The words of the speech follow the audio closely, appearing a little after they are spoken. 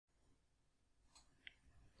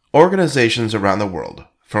Organizations around the world,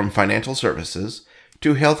 from financial services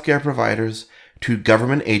to healthcare providers to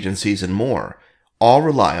government agencies and more, all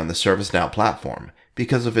rely on the ServiceNow platform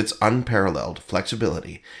because of its unparalleled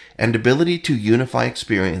flexibility and ability to unify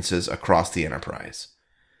experiences across the enterprise.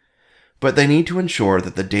 But they need to ensure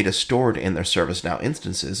that the data stored in their ServiceNow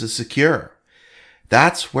instances is secure.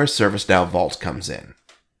 That's where ServiceNow Vault comes in.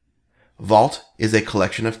 Vault is a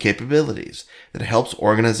collection of capabilities that helps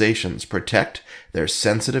organizations protect their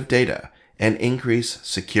sensitive data and increase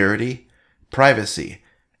security, privacy,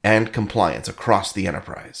 and compliance across the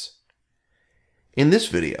enterprise. In this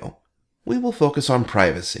video, we will focus on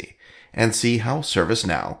privacy and see how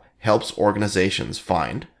ServiceNow helps organizations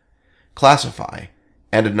find, classify,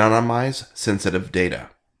 and anonymize sensitive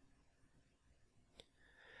data.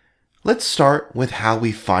 Let's start with how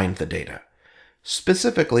we find the data.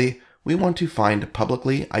 Specifically, we want to find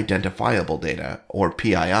publicly identifiable data, or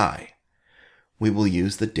PII. We will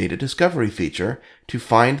use the data discovery feature to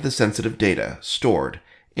find the sensitive data stored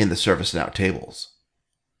in the ServiceNow tables.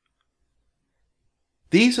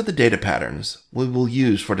 These are the data patterns we will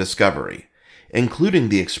use for discovery, including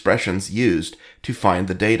the expressions used to find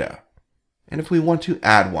the data. And if we want to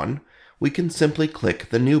add one, we can simply click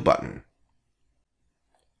the New button.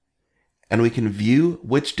 And we can view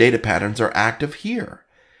which data patterns are active here.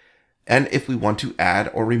 And if we want to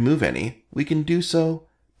add or remove any, we can do so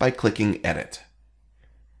by clicking Edit.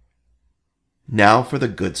 Now for the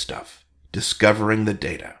good stuff, discovering the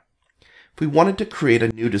data. If we wanted to create a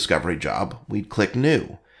new discovery job, we'd click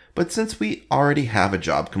New. But since we already have a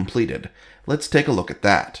job completed, let's take a look at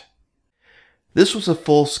that. This was a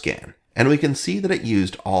full scan, and we can see that it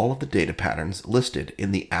used all of the data patterns listed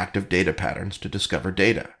in the active data patterns to discover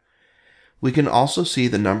data. We can also see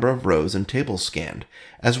the number of rows and tables scanned,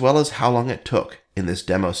 as well as how long it took in this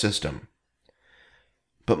demo system.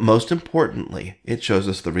 But most importantly, it shows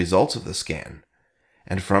us the results of the scan.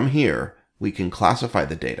 And from here, we can classify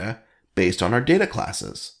the data based on our data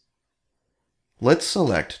classes. Let's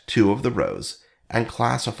select two of the rows and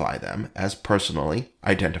classify them as personally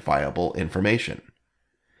identifiable information.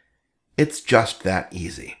 It's just that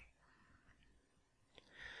easy.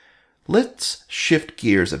 Let's shift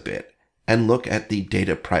gears a bit and look at the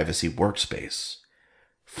Data Privacy Workspace.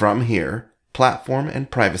 From here, platform and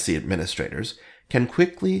privacy administrators can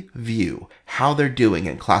quickly view how they're doing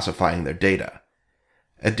in classifying their data.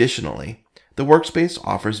 Additionally, the workspace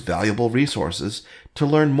offers valuable resources to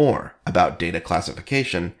learn more about data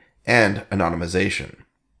classification and anonymization.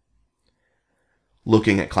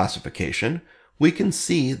 Looking at classification, we can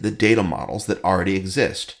see the data models that already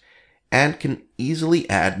exist and can easily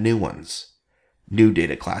add new ones. New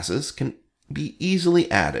data classes can be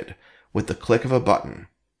easily added with the click of a button,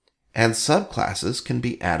 and subclasses can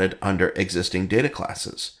be added under existing data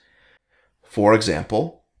classes. For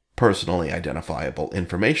example, personally identifiable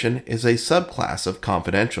information is a subclass of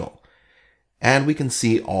confidential, and we can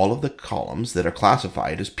see all of the columns that are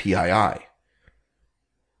classified as PII.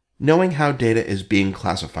 Knowing how data is being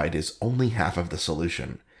classified is only half of the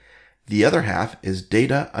solution. The other half is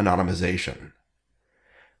data anonymization.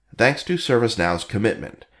 Thanks to ServiceNow's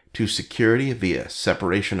commitment to security via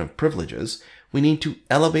separation of privileges, we need to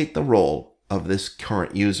elevate the role of this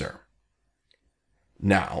current user.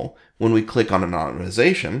 Now, when we click on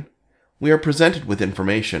anonymization, we are presented with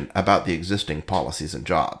information about the existing policies and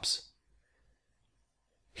jobs.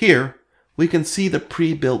 Here, we can see the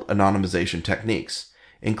pre-built anonymization techniques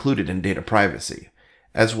included in data privacy,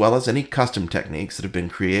 as well as any custom techniques that have been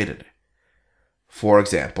created. For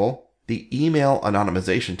example, the email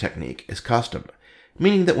anonymization technique is custom,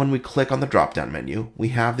 meaning that when we click on the drop-down menu, we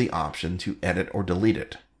have the option to edit or delete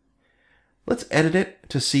it. Let's edit it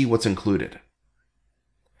to see what's included.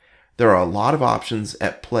 There are a lot of options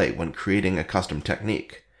at play when creating a custom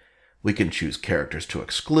technique. We can choose characters to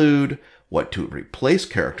exclude, what to replace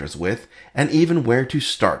characters with, and even where to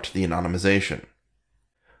start the anonymization.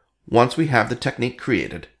 Once we have the technique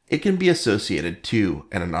created, it can be associated to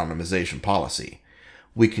an anonymization policy.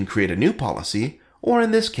 We can create a new policy, or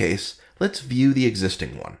in this case, let's view the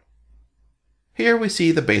existing one. Here we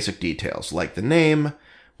see the basic details like the name,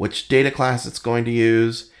 which data class it's going to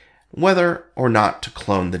use, whether or not to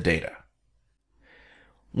clone the data.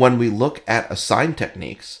 When we look at assign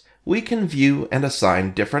techniques, we can view and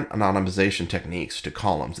assign different anonymization techniques to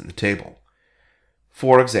columns in the table.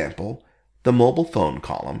 For example, the mobile phone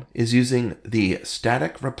column is using the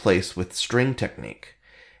static replace with string technique,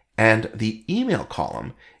 and the email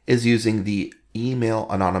column is using the email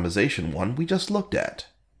anonymization one we just looked at.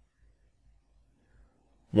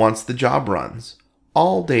 Once the job runs,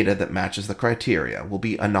 All data that matches the criteria will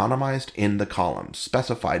be anonymized in the columns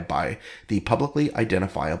specified by the publicly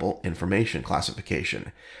identifiable information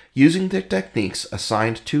classification using the techniques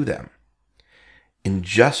assigned to them. In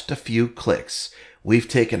just a few clicks, we've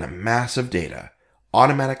taken a mass of data,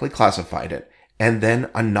 automatically classified it, and then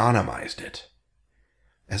anonymized it.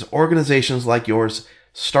 As organizations like yours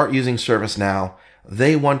start using ServiceNow,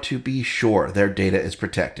 they want to be sure their data is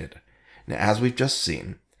protected. Now, as we've just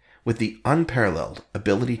seen, with the unparalleled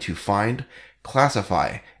ability to find,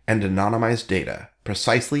 classify, and anonymize data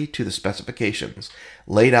precisely to the specifications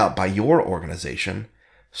laid out by your organization,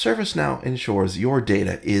 ServiceNow ensures your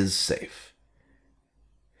data is safe.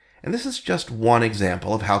 And this is just one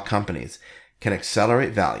example of how companies can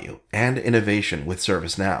accelerate value and innovation with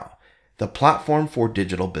ServiceNow, the platform for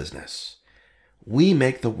digital business. We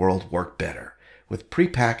make the world work better with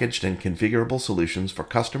prepackaged and configurable solutions for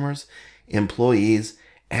customers, employees,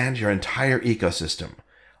 and your entire ecosystem,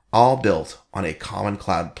 all built on a common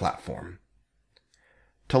cloud platform.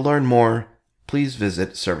 To learn more, please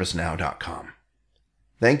visit ServiceNow.com.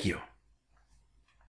 Thank you.